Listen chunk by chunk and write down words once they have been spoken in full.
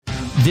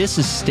This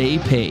is Stay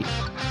Paid,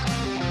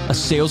 a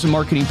sales and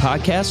marketing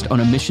podcast on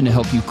a mission to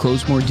help you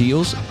close more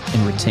deals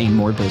and retain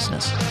more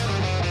business.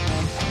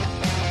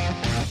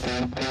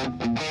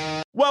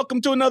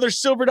 Welcome to another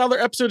Silver Dollar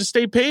episode of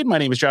Stay Paid. My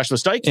name is Joshua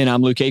Stike. And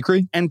I'm Luke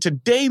Acree. And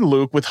today,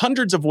 Luke, with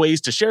hundreds of ways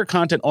to share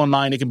content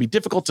online, it can be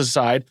difficult to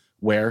decide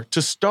where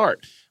to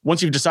start.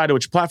 Once you've decided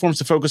which platforms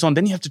to focus on,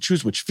 then you have to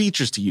choose which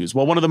features to use.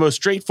 Well, one of the most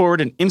straightforward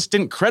and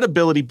instant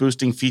credibility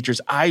boosting features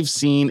I've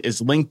seen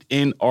is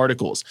LinkedIn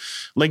articles.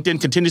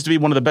 LinkedIn continues to be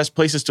one of the best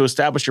places to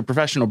establish your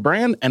professional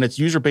brand, and its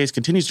user base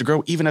continues to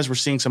grow even as we're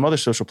seeing some other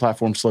social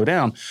platforms slow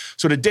down.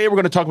 So today we're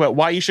going to talk about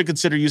why you should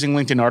consider using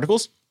LinkedIn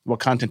articles, what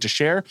content to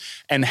share,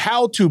 and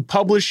how to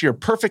publish your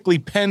perfectly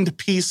penned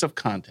piece of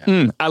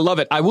content. I love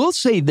it. I will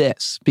say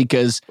this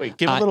because... Wait,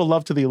 give a little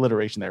love to the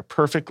alliteration there.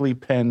 Perfectly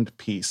penned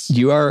piece.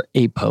 You are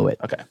a poet.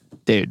 Okay.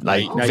 Dude,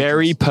 like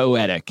very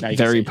poetic.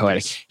 Very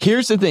poetic.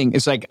 Here's the thing.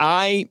 It's like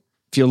I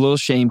feel a little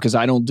shame because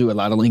I don't do a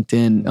lot of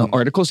LinkedIn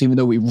articles, even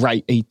though we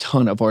write a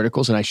ton of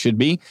articles and I should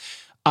be.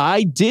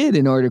 I did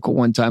an article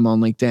one time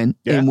on LinkedIn.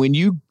 Yeah. And when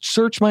you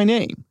search my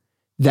name,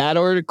 that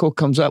article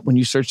comes up when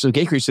you search Luke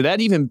Acree. So that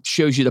even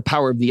shows you the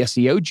power of the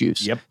SEO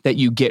juice that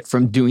you get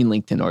from doing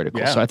LinkedIn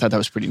articles. Yeah. So I thought that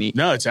was pretty neat.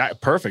 No, it's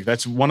perfect.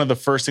 That's one of the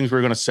first things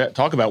we're going to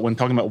talk about when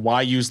talking about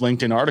why use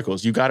LinkedIn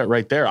articles. You got it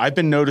right there. I've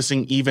been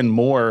noticing even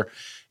more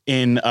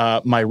in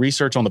my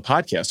research on the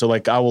podcast. So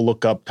like I will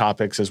look up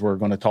topics as we're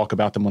going to talk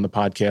about them on the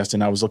podcast.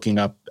 And I was looking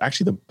up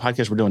actually the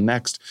podcast we're doing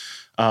next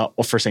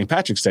for St.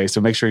 Patrick's Day.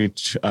 So make sure you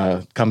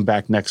come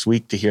back next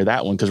week to hear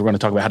that one because we're going to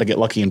talk about how to get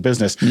lucky in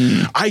business.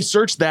 I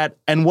searched that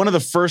and one of the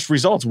first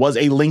results was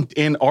a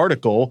LinkedIn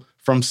article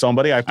from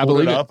somebody. I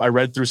pulled it up. I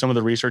read through some of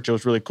the research. It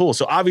was really cool.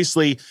 So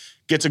obviously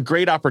gets a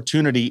great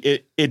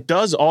opportunity. It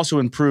does also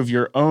improve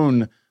your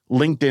own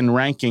LinkedIn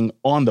ranking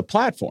on the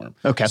platform.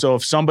 Okay. So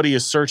if somebody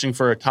is searching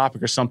for a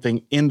topic or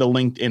something in the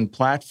LinkedIn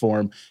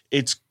platform,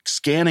 it's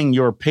scanning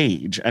your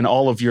page and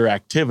all of your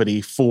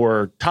activity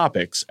for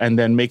topics and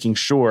then making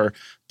sure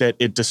that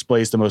it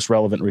displays the most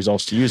relevant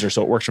results to users.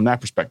 So it works from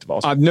that perspective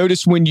also. I've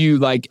noticed when you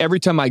every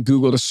time I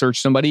Google to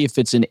search somebody, if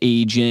it's an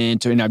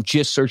agent and I've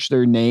just searched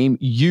their name,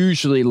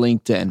 usually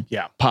LinkedIn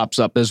pops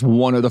up as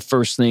one of the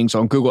first things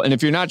on Google. And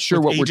if you're not sure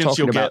with what agents,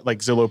 we're talking about, get like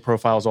Zillow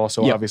profiles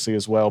also obviously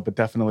as well, but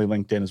definitely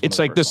LinkedIn is one it's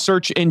like the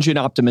search engine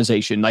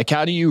optimization. Like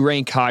how do you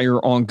rank higher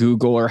on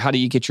Google or how do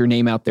you get your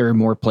name out there in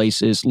more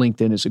places?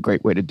 LinkedIn is a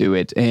great way to do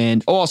it.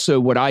 And also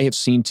what I have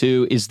seen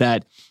too is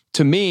that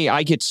to me,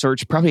 I get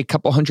searched probably a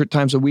couple hundred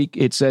times a week.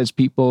 It says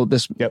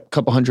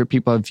couple hundred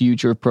people have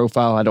viewed your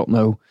profile. I don't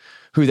know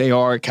who they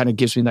are. It kind of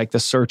gives me like the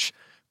search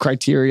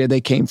criteria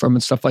they came from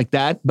and stuff like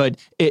that. But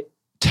it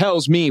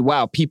tells me,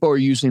 wow, people are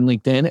using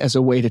LinkedIn as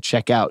a way to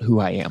check out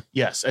who I am.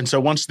 Yes. And so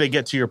once they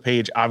get to your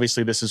page,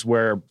 obviously this is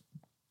where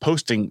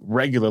posting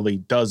regularly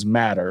does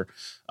matter.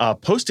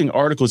 Posting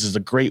articles is a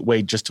great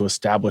way just to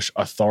establish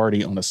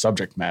authority on a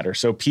subject matter.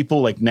 So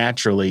people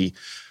naturally,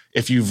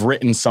 if you've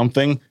written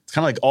something, it's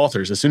kind of like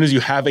authors. As soon as you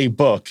have a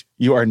book,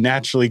 you are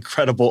naturally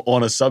credible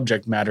on a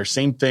subject matter.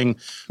 Same thing.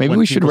 Maybe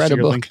we should write a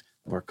book.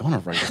 We're going to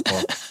write a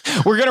book.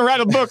 We're going to write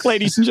a book,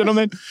 ladies and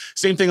gentlemen.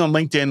 Same thing on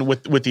LinkedIn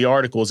with the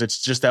articles.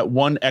 It's just that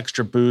one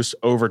extra boost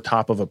over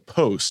top of a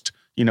post,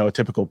 a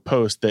typical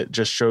post that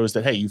just shows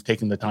that, hey, you've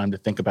taken the time to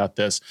think about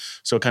this.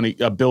 So it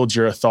kind of builds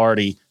your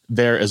authority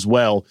there as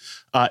well.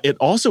 It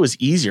also is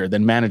easier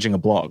than managing a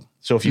blog.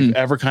 So if you've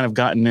ever kind of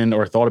gotten in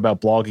or thought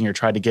about blogging or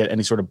tried to get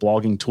any sort of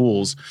blogging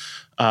tools,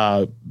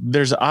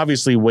 there's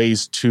obviously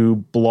ways to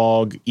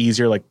blog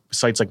easier, like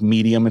sites like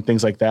Medium and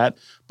things like that.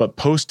 But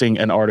posting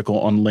an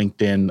article on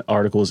LinkedIn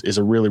articles is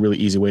a really, really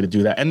easy way to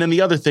do that. And then the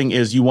other thing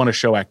is you want to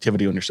show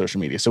activity on your social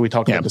media. So we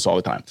talk about this all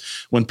the time.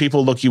 When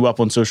people look you up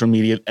on social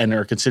media and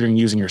are considering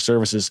using your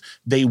services,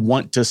 they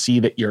want to see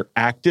that you're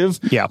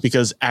active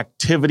because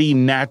activity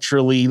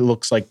naturally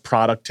looks like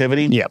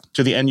productivity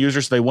to the end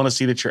user. So they want to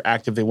see that you're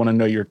active. They want to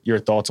know your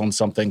thoughts on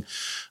something.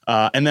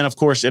 And then, of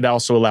course, it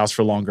also allows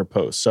for longer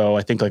posts. So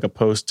I think like a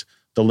post,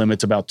 the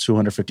limit's about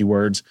 250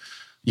 words.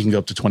 You can go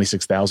up to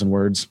 26,000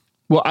 words.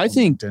 Well, I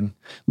think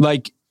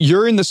like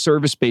you're in the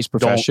service-based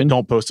profession.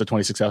 Don't post a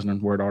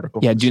 26,000 word article.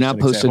 Yeah, do not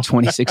post a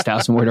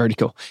 26,000 word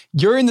article.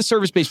 You're in the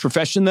service-based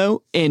profession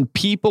though, and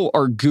people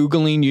are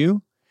Googling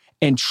you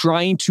and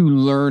trying to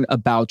learn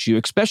about you,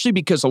 especially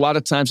because a lot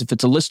of times if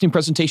it's a listing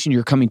presentation,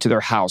 you're coming to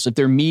their house. If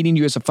they're meeting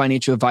you as a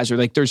financial advisor,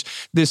 like there's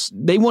this,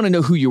 they want to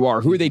know who you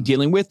are. Who are they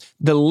dealing with?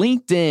 The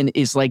LinkedIn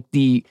is like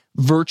the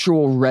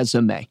virtual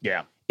resume.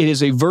 Yeah. It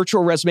is a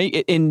virtual resume.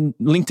 In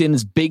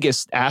LinkedIn's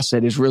biggest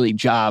asset is really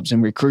jobs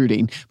and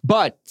recruiting.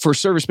 But for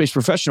service-based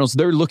professionals,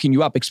 they're looking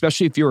you up,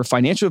 especially if you're a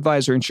financial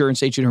advisor,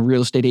 insurance agent, or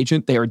real estate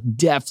agent. They are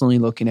definitely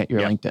looking at your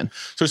LinkedIn.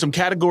 So some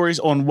categories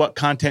on what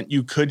content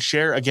you could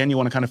share. Again, you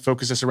want to kind of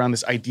focus this around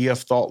this idea of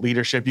thought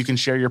leadership. You can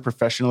share your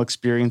professional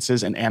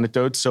experiences and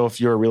anecdotes. So if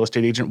you're a real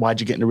estate agent, why'd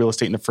you get into real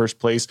estate in the first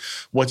place?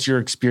 What's your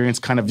experience,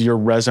 kind of your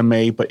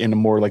resume, but in a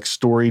more like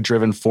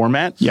story-driven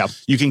format? Yeah.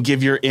 You can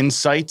give your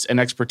insights and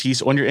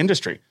expertise on your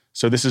industry.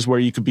 So this is where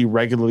you could be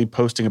regularly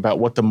posting about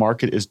what the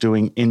market is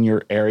doing in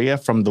your area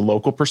from the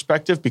local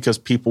perspective, because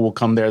people will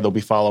come there, they'll be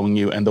following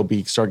you, and they'll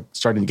be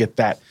starting to get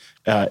that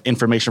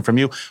information from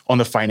you. On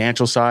the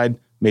financial side,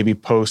 maybe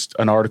post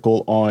an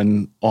article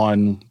on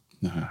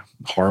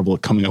horrible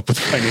at coming up with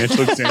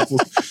financial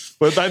examples.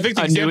 But I think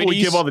the example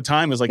we give all the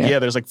time is like,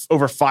 there's like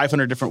over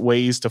 500 different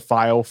ways to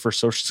file for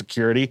Social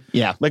Security.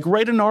 Yeah. Like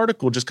write an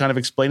article just kind of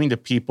explaining to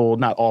people,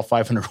 not all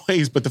 500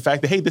 ways, but the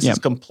fact that, hey, this is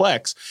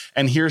complex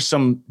and here's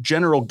some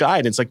general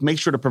guidance. Like make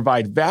sure to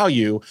provide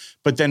value,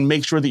 but then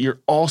make sure that you're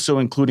also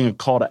including a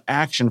call to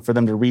action for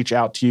them to reach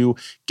out to you,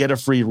 get a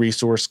free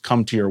resource,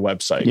 come to your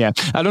website. Yeah.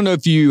 I don't know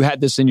if you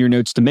had this in your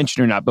notes to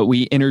mention or not, but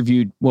we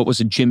interviewed,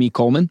 Jimmy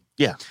Coleman?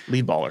 Yeah,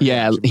 Lead Baller.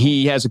 Yeah,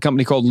 he has a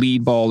company called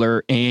Lead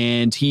Baller,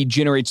 and he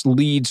generates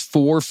leads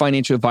for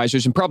financial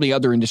advisors and probably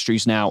other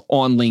industries now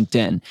on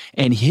LinkedIn.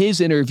 And his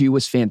interview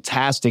was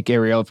fantastic,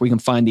 Ariel, if we can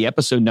find the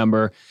episode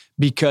number,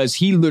 because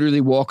he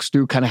literally walks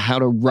through kind of how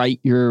to write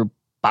your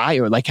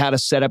bio, like how to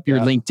set up your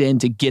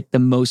LinkedIn to get the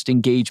most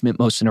engagement,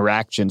 most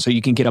interaction. So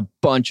you can get a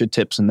bunch of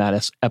tips in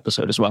that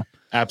episode as well.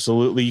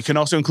 Absolutely. You can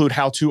also include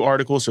how-to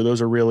articles. So those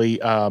are really,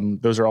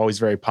 those are always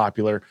very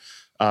popular.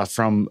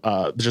 From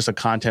just a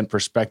content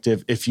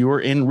perspective. If you were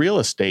in real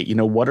estate,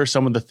 what are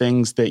some of the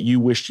things that you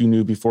wish you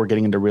knew before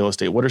getting into real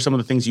estate? What are some of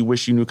the things you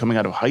wish you knew coming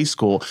out of high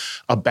school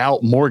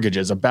about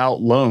mortgages,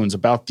 about loans,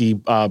 about the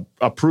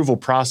approval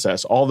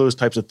process, all those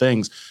types of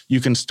things?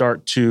 You can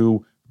start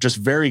to just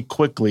very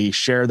quickly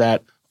share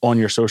that on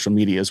your social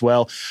media as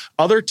well.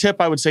 Other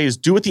tip I would say is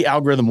do what the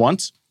algorithm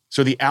wants.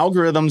 So the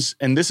algorithms,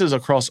 and this is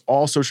across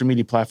all social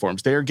media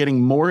platforms, they are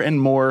getting more and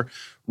more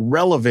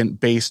relevant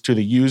based to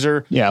the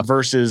user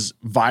versus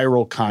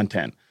viral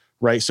content,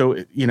 right?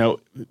 So,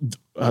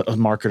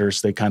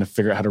 marketers, they kind of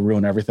figure out how to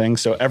ruin everything.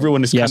 So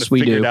everyone has kind of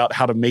figured out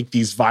how to make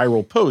these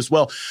viral posts.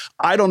 Well,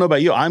 I don't know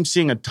about you. I'm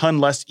seeing a ton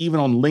less, even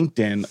on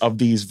LinkedIn, of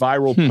these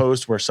viral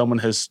posts where someone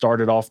has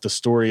started off the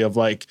story of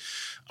like,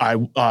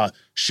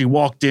 she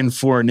walked in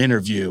for an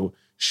interview.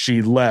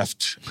 She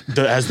left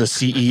as the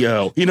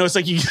CEO. It's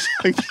like you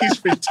like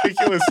these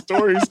ridiculous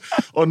stories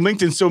on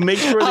LinkedIn. So make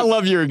sure I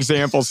love your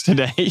examples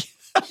today.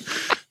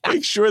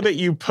 Make sure that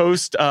you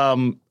post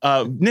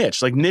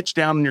niche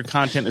down in your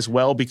content as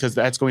well, because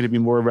that's going to be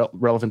more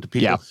relevant to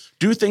people. Yeah.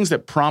 Do things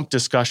that prompt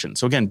discussion.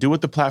 So again, do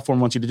what the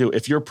platform wants you to do.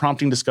 If you're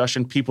prompting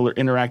discussion, people are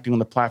interacting on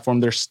the platform.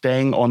 They're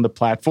staying on the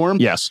platform.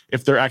 Yes.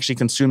 If they're actually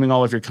consuming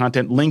all of your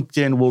content,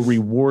 LinkedIn will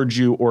reward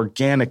you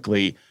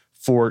organically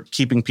for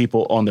keeping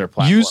people on their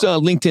platform. Use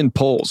LinkedIn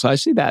polls. I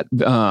see that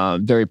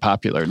very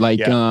popular. Like,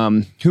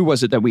 who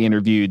was it that we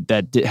interviewed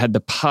that had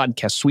the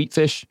podcast,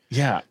 Sweetfish?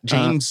 Yeah,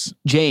 James.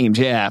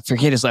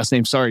 Forget his last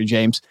name. Sorry,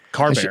 James.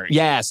 Carberry.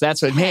 Yes,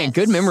 that's what. Man,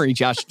 good memory,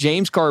 Josh.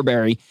 James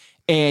Carberry.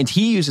 And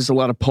he uses a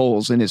lot of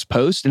polls in his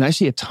post, and I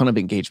see a ton of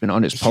engagement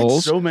on his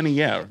polls. So many,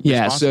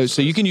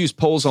 So you can use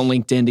polls on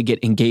LinkedIn to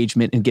get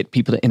engagement and get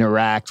people to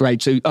interact, right?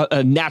 So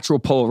a natural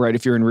poll, right?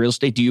 If you're in real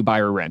estate, do you buy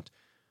or rent?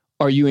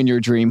 Are you in your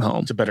dream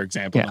home? It's a better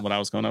example than what I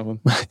was going up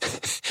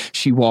with.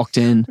 She walked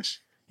in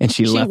and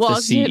she left the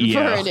CEO. She walked in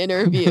for an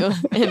interview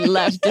and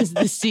left as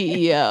the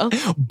CEO.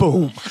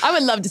 Boom. I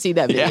would love to see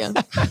that video.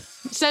 Yeah.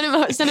 Send it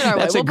our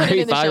way. That's a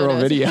great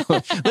viral video.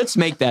 Let's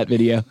make that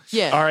video.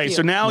 Yeah. All right.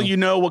 So now you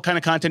know what kind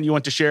of content you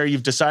want to share.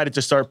 You've decided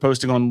to start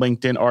posting on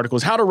LinkedIn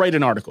articles. How to write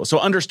an article. So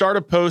under Start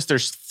a Post,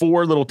 there's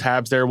 4 little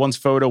tabs there. One's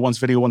photo, one's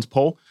video, one's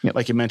poll. Yep.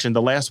 Like you mentioned,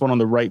 the last one on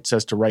the right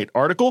says to write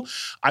article.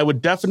 I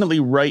would definitely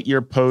write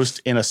your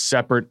post in a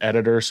separate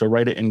editor. So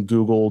write it in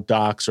Google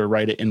Docs or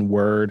write it in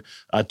Word.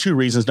 2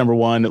 reasons. Number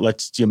one, it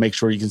lets you make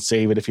sure you can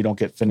save it if you don't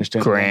get finished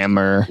in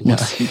grammar.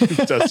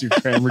 It does your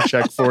grammar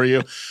check for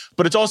you.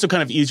 But it's also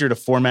kind of easier to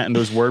format in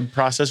those word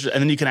processors.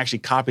 And then you can actually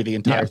copy the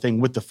entire thing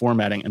with the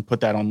formatting and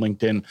put that on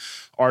LinkedIn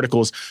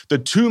articles. The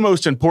 2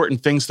 most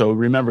important things, though,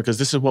 remember, because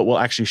this is what will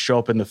actually show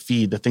up in the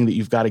feed, the thing that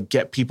you've got to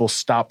get people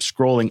stop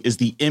scrolling is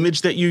the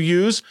image that you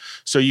use.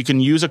 So you can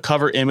use a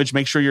cover image.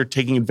 Make sure you're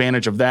taking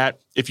advantage of that.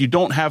 If you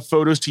don't have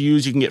photos to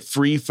use, you can get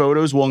free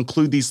photos. We'll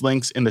include these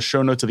links in the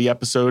show notes of the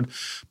episode.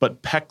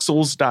 But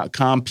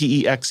Pexels.com,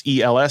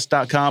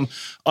 Pexels.com,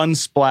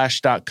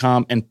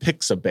 Unsplash.com, and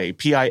Pixabay,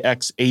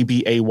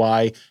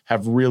 Pixabay,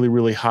 have really,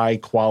 really high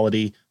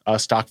quality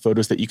stock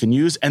photos that you can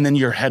use. And then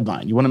your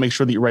headline. You want to make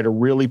sure that you write a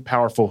really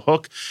powerful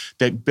hook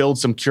that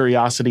builds some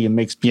curiosity and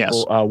makes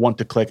people want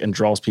to click and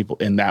draws people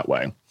in that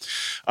way.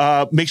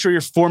 Make sure you're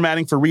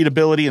formatting for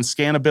readability and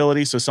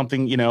scannability. So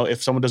something,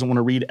 if someone doesn't want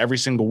to read every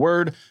single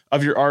word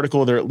of your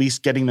article, they're at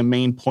least getting the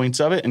main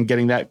points of it and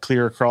getting that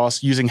clear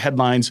across. Using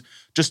headlines,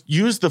 just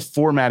use the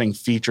formatting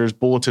features,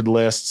 bulleted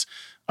lists.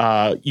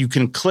 You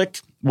can click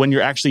when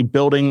you're actually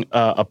building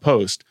a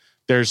post.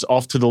 There's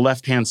off to the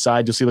left-hand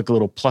side, you'll see like a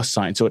little plus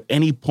sign. So at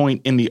any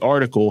point in the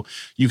article,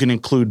 you can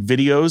include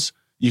videos,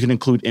 you can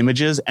include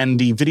images, and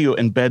the video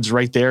embeds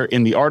right there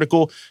in the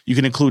article. You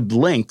can include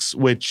links,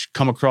 which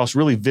come across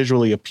really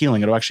visually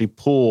appealing. It'll actually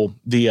pull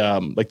the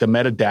the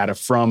metadata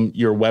from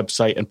your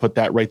website and put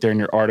that right there in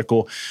your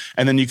article.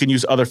 And then you can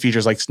use other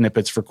features like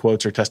snippets for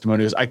quotes or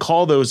testimonials. I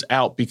call those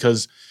out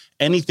because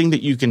anything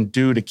that you can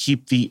do to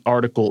keep the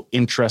article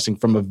interesting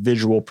from a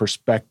visual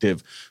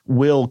perspective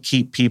will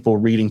keep people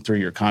reading through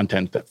your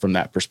content from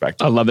that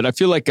perspective. I love it. I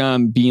feel like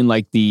I'm being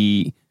like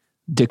the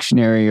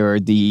dictionary or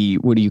the,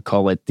 what do you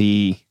call it?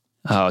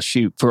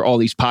 For all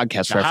these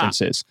podcast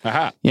references.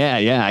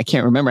 Yeah. I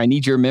can't remember. I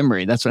need your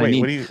memory. That's what I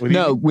need.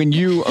 When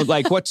you,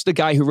 like, what's the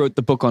guy who wrote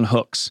the book on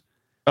hooks?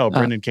 Oh,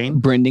 Brendan Kane?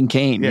 Brendan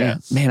Kane. Yeah.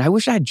 Man, I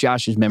wish I had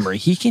Josh's memory.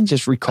 He can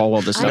just recall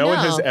all this stuff. No one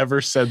has ever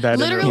said that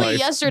Literally in their life.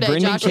 yesterday,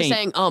 Brendan Josh Kane. was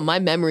saying, oh, my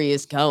memory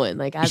is going.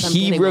 Like, as I'm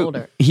getting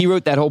older. He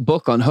wrote that whole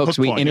book on hooks.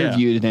 Hook We Point,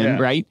 interviewed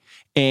him, right?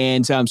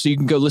 And so you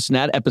can go listen to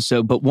that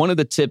episode. But one of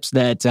the tips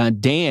that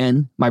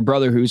Dan, my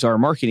brother, who's our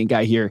marketing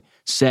guy here,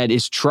 said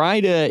is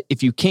try to,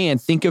 if you can,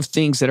 think of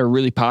things that are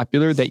really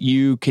popular that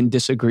you can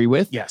disagree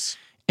with. Yes.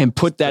 And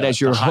put that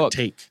as your the hook. hot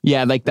take.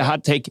 Yeah, like the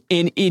hot take.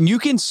 And you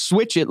can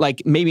switch it.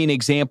 Like maybe an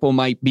example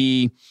might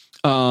be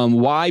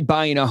why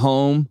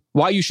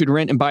you should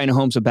rent and buying a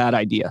home is a bad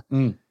idea.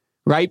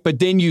 Right? But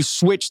then you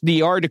switch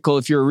the article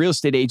if you're a real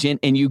estate agent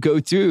and you go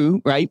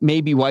through, right,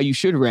 maybe why you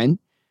should rent.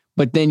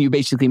 But then you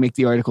basically make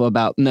the article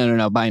about,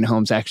 no, buying a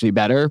home is actually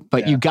better.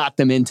 But you got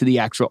them into the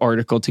actual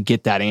article to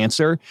get that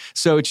answer.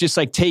 So it's just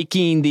like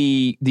taking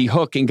the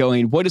hook and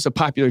going, what is a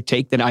popular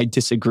take that I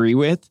disagree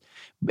with?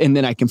 And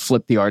then I can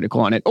flip the article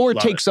on it or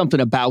take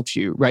something about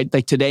you, right?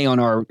 Like today on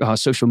our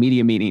social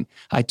media meeting,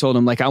 I told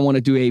him, like, I want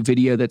to do a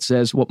video that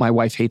says what my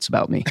wife hates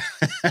about me.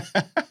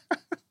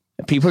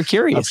 People are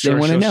curious. They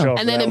want to know.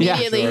 And then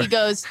immediately he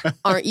goes,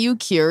 aren't you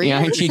curious?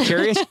 Yeah, aren't you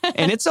curious?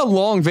 And it's a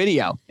long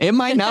video. It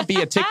might not be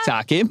a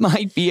TikTok. It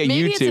might be a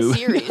Maybe YouTube. It's a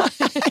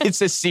series.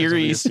 It's a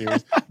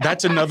series.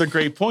 That's another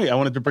great point. I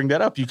wanted to bring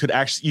that up.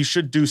 You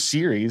should do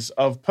series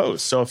of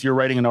posts. So if you're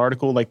writing an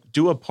article, like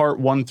do a part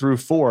 1 through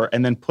 4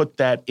 and then put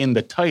that in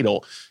the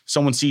title.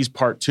 Someone sees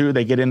part 2,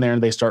 they get in there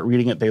and they start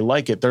reading it. They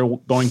like it. They're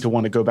going to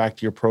want to go back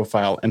to your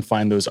profile and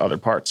find those other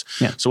parts.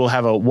 Yeah. So we'll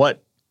have a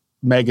what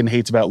Megan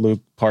hates about Luke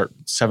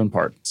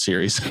 7-part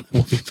series.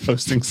 We'll be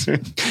posting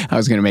soon. I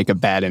was going to make a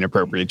bad,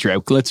 inappropriate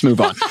joke. Let's move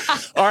on.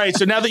 All right.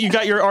 So now that you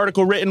got your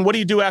article written, what do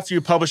you do after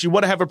you publish? You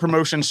want to have a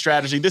promotion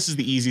strategy. This is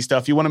the easy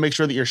stuff. You want to make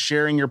sure that you're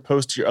sharing your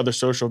post to your other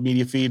social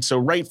media feeds. So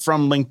right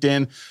from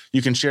LinkedIn,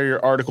 you can share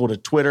your article to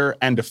Twitter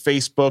and to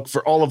Facebook.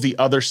 For all of the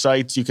other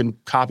sites, you can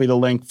copy the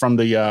link from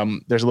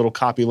the, there's a little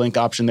copy link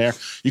option there.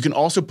 You can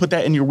also put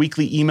that in your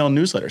weekly email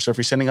newsletter. So if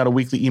you're sending out a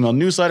weekly email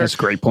newsletter That's a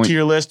great point. to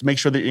your list, make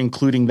sure that you're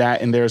including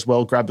that in there as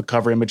well. Grab the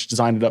cover image,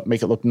 design it up,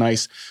 make it look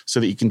nice so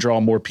that you can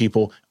draw more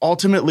people.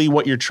 Ultimately,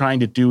 what you're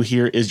trying to do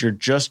here is you're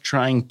just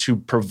trying to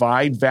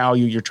provide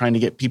value. You're trying to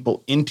get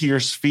people into your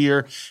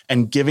sphere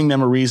and giving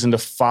them a reason to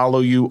follow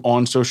you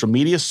on social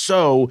media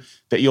so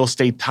that you'll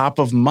stay top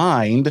of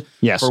mind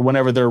for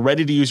whenever they're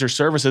ready to use your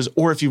services,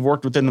 or if you've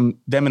worked with them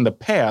in the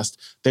past,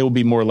 they will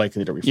be more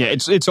likely to refer. Yeah,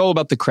 it's all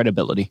about the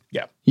credibility.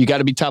 Yeah. You got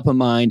to be top of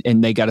mind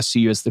and they got to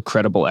see you as the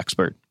credible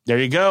expert. There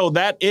you go.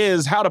 That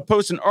is how to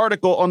post an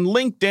article on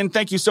LinkedIn.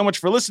 Thank you so much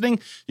for listening.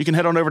 You can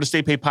head on over to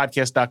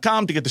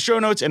staypaidpodcast.com to get the show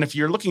notes. And if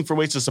you're looking for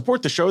ways to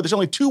support the show, there's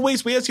only 2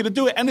 ways we ask you to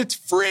do it, and it's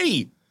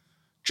free.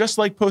 Just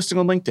like posting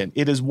on LinkedIn.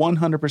 It is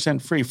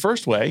 100% free.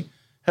 First way,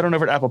 head on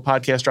over to Apple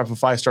Podcasts, drop a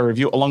 5-star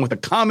review along with a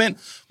comment.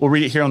 We'll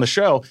read it here on the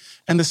show.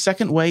 And the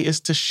second way is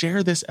to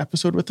share this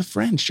episode with a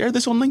friend. Share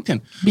this on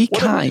LinkedIn. Be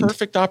what kind. What a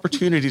perfect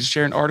opportunity to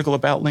share an article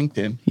about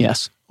LinkedIn.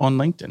 Yes. On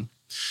LinkedIn.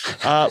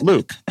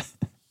 Luke.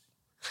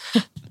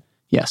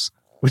 Yes.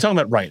 We're talking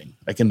about writing,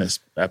 like in this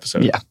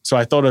episode. Yeah. So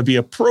I thought it'd be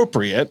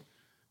appropriate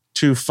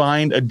to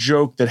find a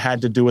joke that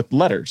had to do with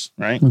letters,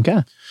 right?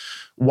 Okay.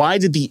 Why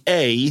did the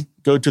A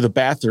go to the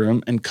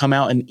bathroom and come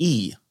out an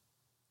E?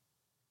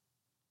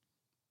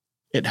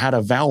 It had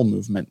a vowel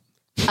movement.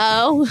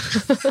 Oh.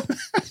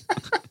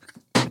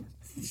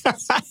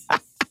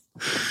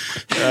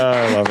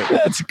 I love it.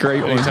 That's a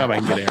great one. Anytime I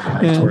can get it,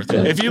 it's worth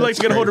it. If you'd like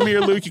to get a hold of me or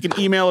Luke, you can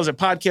email us at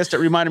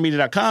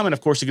podcast@remindermedia.com. And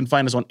of course, you can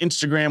find us on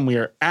Instagram. We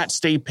are at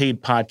Stay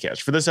Paid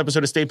Podcast. For this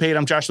episode of Stay Paid,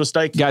 I'm Joshua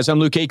Stike. Guys, I'm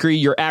Luke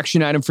Acree. Your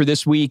action item for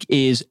this week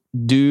is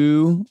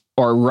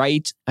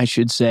write a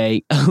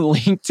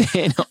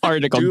LinkedIn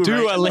article.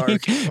 Do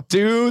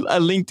a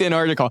LinkedIn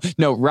article.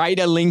 No, write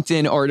a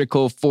LinkedIn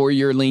article for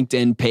your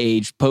LinkedIn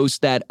page.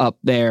 Post that up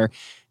there.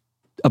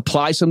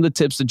 Apply some of the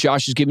tips that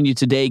Josh has given you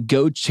today.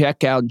 Go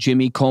check out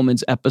Jimmy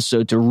Coleman's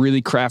episode to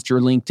really craft your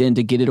LinkedIn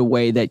to get it a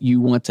way that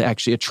you want to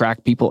actually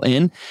attract people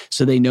in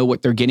so they know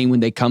what they're getting when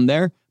they come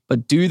there.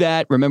 But do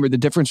that. Remember, the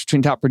difference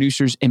between top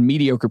producers and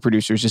mediocre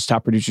producers is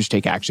top producers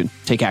take action.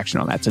 Take action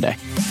on that today.